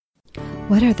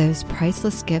What are those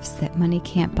priceless gifts that money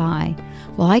can't buy?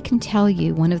 Well, I can tell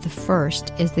you one of the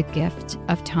first is the gift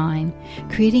of time,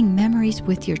 creating memories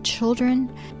with your children.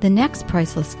 The next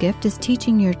priceless gift is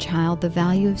teaching your child the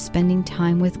value of spending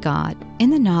time with God. In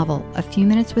the novel, A Few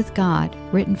Minutes with God,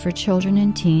 written for children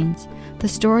and teens, the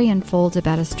story unfolds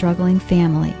about a struggling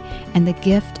family and the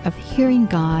gift of hearing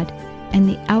God and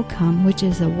the outcome, which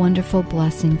is a wonderful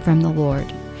blessing from the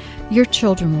Lord. Your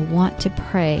children will want to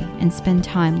pray and spend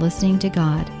time listening to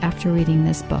God after reading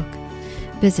this book.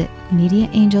 Visit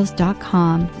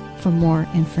MediaAngels.com for more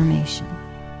information.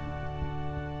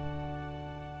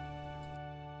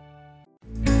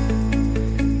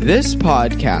 This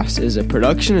podcast is a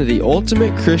production of the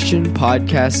Ultimate Christian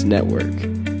Podcast Network.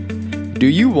 Do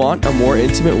you want a more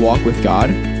intimate walk with God?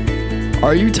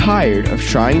 Are you tired of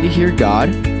trying to hear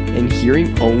God and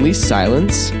hearing only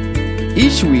silence?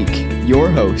 Each week, your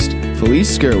host,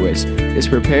 Felice Gerwitz, is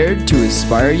prepared to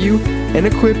inspire you and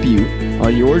equip you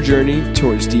on your journey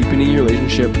towards deepening your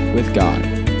relationship with God.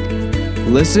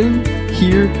 Listen,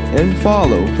 hear, and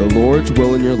follow the Lord's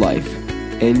will in your life,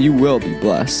 and you will be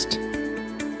blessed.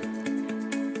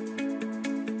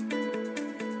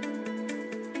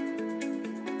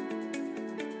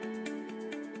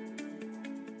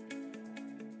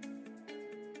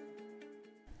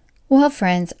 Well,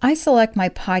 friends, I select my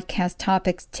podcast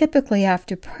topics typically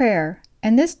after prayer,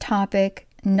 and this topic,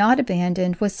 Not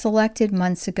Abandoned, was selected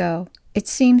months ago. It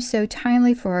seems so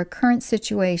timely for our current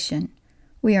situation.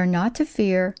 We are not to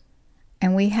fear,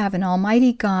 and we have an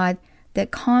almighty God that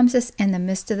calms us in the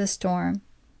midst of the storm.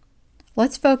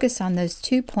 Let's focus on those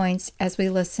 2 points as we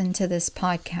listen to this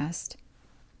podcast.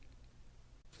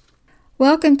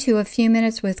 Welcome to A Few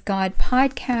Minutes with God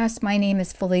podcast. My name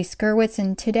is Felice Gerwitz,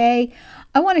 and today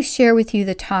I want to share with you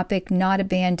the topic Not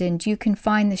Abandoned. You can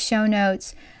find the show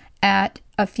notes at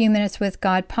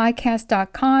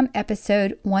afewminuteswithgodpodcast.com,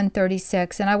 episode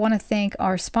 136. And I want to thank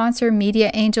our sponsor, Media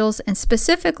Angels, and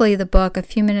specifically the book, A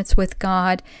Few Minutes with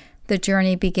God, The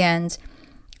Journey Begins.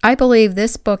 I believe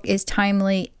this book is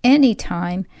timely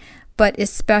anytime, but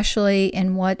especially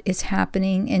in what is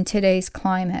happening in today's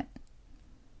climate.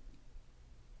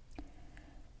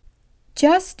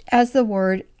 Just as the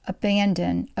word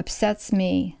abandon upsets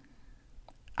me,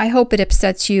 I hope it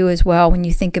upsets you as well when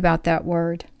you think about that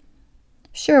word.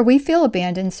 Sure, we feel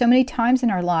abandoned so many times in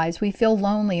our lives. We feel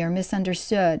lonely or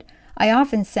misunderstood. I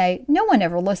often say, no one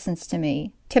ever listens to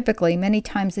me, typically many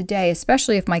times a day,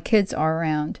 especially if my kids are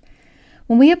around.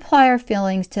 When we apply our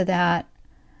feelings to that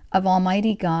of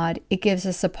Almighty God, it gives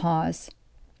us a pause.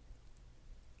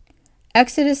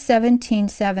 Exodus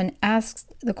 17:7 asks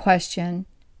the question,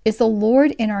 is the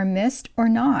Lord in our midst or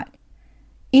not?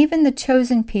 Even the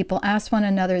chosen people asked one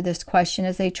another this question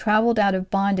as they traveled out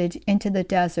of bondage into the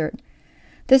desert.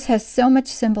 This has so much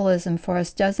symbolism for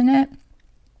us, doesn't it?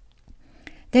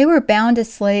 They were bound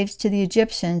as slaves to the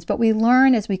Egyptians, but we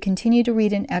learn as we continue to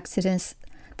read in Exodus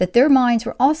that their minds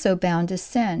were also bound to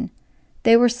sin.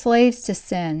 They were slaves to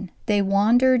sin. They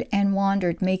wandered and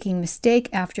wandered, making mistake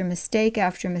after mistake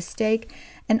after mistake,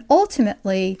 and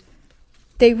ultimately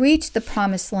they reached the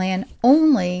promised land.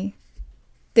 Only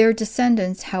their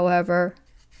descendants, however,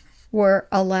 were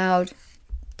allowed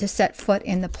to set foot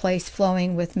in the place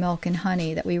flowing with milk and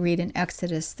honey that we read in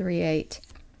Exodus 3:8.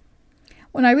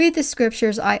 When I read the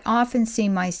scriptures, I often see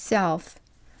myself.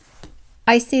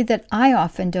 I see that I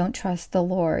often don't trust the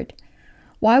Lord.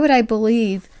 Why would I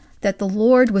believe that the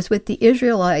Lord was with the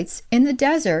Israelites in the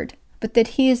desert, but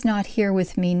that He is not here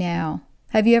with me now?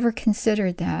 Have you ever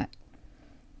considered that?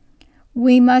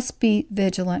 We must be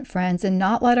vigilant, friends, and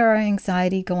not let our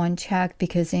anxiety go unchecked,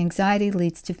 because anxiety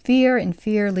leads to fear, and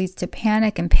fear leads to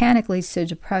panic, and panic leads to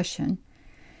depression.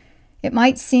 It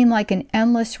might seem like an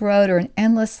endless road or an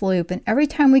endless loop, and every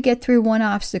time we get through one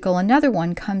obstacle, another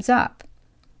one comes up.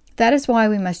 That is why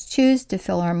we must choose to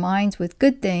fill our minds with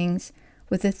good things,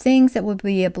 with the things that will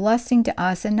be a blessing to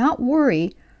us, and not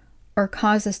worry or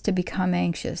cause us to become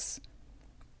anxious.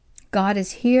 God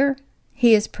is here.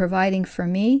 He is providing for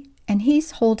me, and He's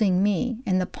holding me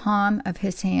in the palm of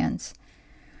His hands.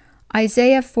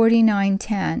 Isaiah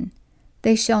 49:10,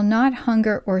 they shall not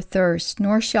hunger or thirst,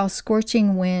 nor shall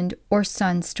scorching wind or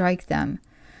sun strike them.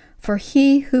 For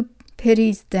He who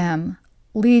pities them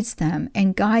leads them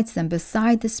and guides them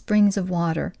beside the springs of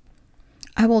water.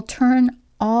 I will turn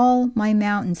all my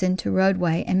mountains into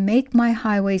roadway and make my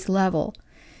highways level.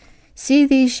 See,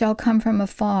 these shall come from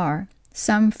afar,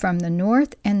 some from the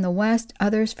north and the west,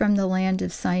 others from the land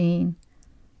of Syene.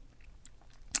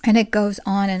 And it goes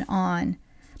on and on.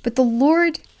 But the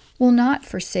Lord will not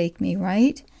forsake me,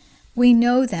 right? We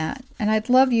know that. And I'd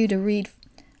love you to read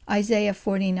Isaiah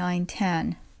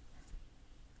 49:10.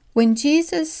 When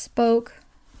Jesus spoke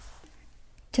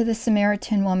to the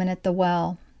Samaritan woman at the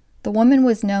well, the woman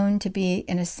was known to be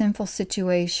in a sinful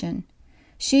situation.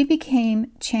 She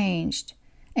became changed,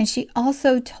 and she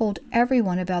also told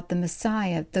everyone about the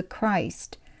Messiah, the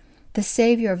Christ, the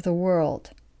Savior of the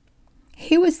world.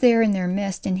 He was there in their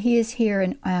midst, and he is here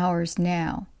in ours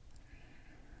now.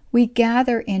 We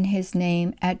gather in his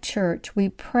name at church. We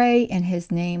pray in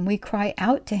his name. We cry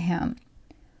out to him.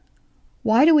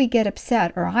 Why do we get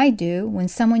upset, or I do, when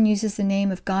someone uses the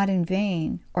name of God in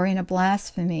vain or in a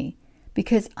blasphemy?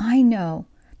 Because I know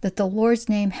that the Lord's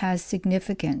name has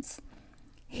significance.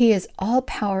 He is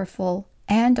all-powerful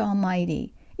and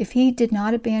almighty. If he did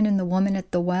not abandon the woman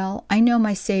at the well, I know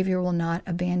my Savior will not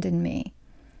abandon me.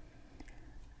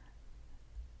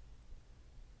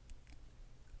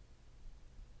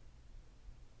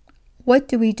 What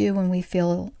do we do when we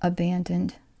feel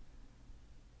abandoned?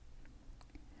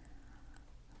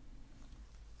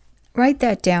 Write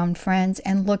that down, friends,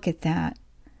 and look at that.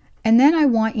 And then I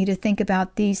want you to think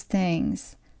about these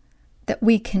things that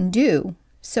we can do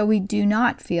so we do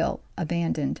not feel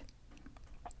abandoned.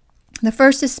 The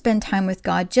first is spend time with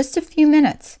God, just a few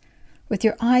minutes, with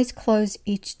your eyes closed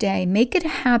each day. Make it a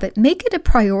habit. Make it a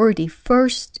priority,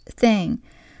 first thing.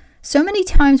 So many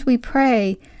times we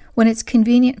pray when it's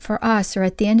convenient for us or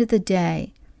at the end of the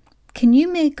day. Can you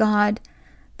make God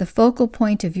the focal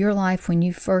point of your life when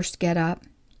you first get up?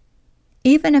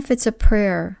 Even if it's a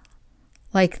prayer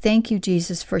like, thank you,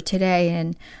 Jesus, for today,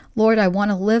 and Lord, I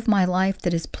want to live my life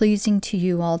that is pleasing to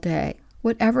you all day.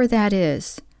 Whatever that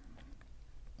is,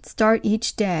 start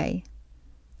each day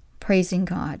praising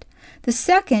God. The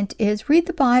second is read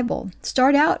the Bible.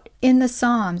 Start out in the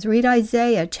Psalms. Read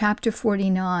Isaiah chapter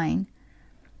 49.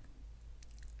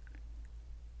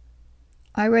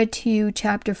 I read to you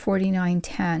chapter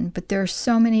 49:10, but there are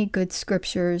so many good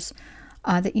scriptures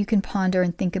that you can ponder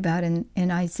and think about in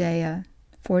Isaiah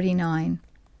 49.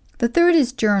 The third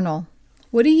is journal.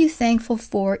 What are you thankful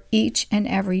for each and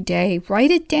every day?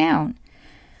 Write it down.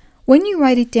 When you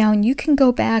write it down, you can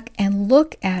go back and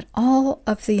look at all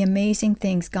of the amazing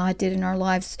things God did in our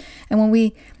lives. And when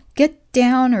we get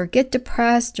down or get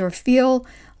depressed or feel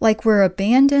like we're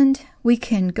abandoned, we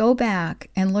can go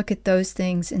back and look at those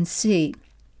things and see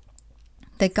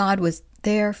that God was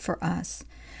there for us.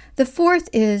 The fourth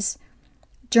is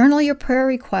journal your prayer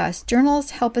requests.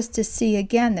 Journals help us to see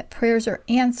again that prayers are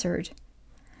answered.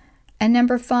 And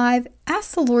number 5,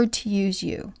 ask the Lord to use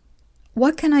you.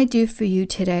 What can I do for you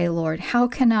today, Lord? How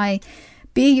can I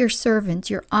be your servant,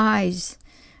 your eyes,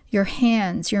 your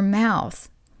hands, your mouth?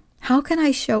 How can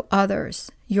I show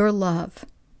others your love?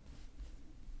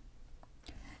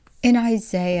 In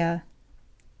Isaiah,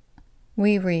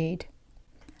 we read,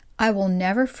 I will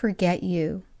never forget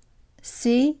you.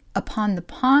 See, upon the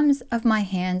palms of my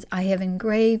hands I have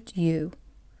engraved you.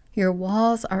 Your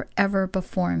walls are ever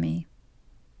before me.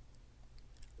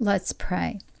 Let's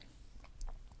pray.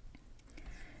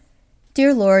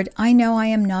 Dear Lord, I know I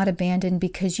am not abandoned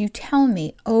because you tell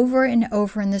me over and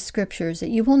over in the scriptures that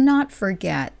you will not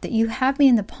forget, that you have me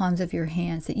in the palms of your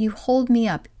hands, that you hold me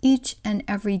up each and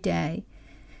every day.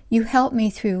 You help me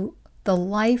through the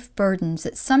life burdens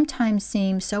that sometimes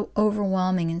seem so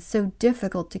overwhelming and so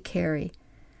difficult to carry.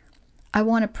 I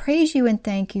want to praise you and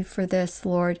thank you for this,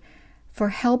 Lord, for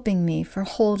helping me, for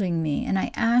holding me. And I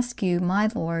ask you, my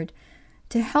Lord,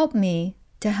 to help me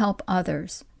to help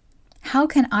others. How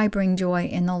can I bring joy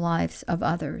in the lives of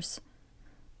others?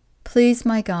 Please,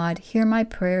 my God, hear my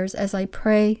prayers as I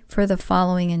pray for the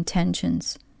following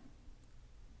intentions.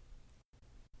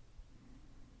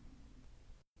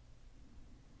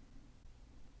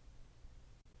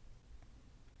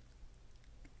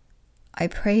 I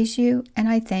praise you and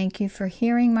I thank you for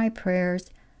hearing my prayers,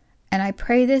 and I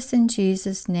pray this in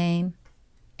Jesus' name.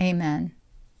 Amen.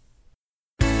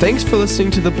 Thanks for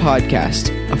listening to the podcast,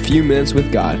 A Few Minutes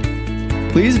with God.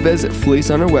 Please visit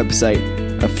Felice on our website,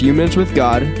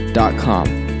 afewminuteswithgod.com,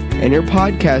 and your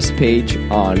podcast page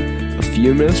on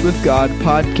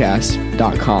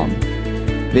afewminuteswithgodpodcast.com.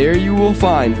 There you will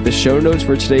find the show notes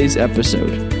for today's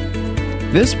episode.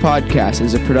 This podcast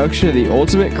is a production of the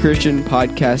Ultimate Christian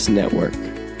Podcast Network.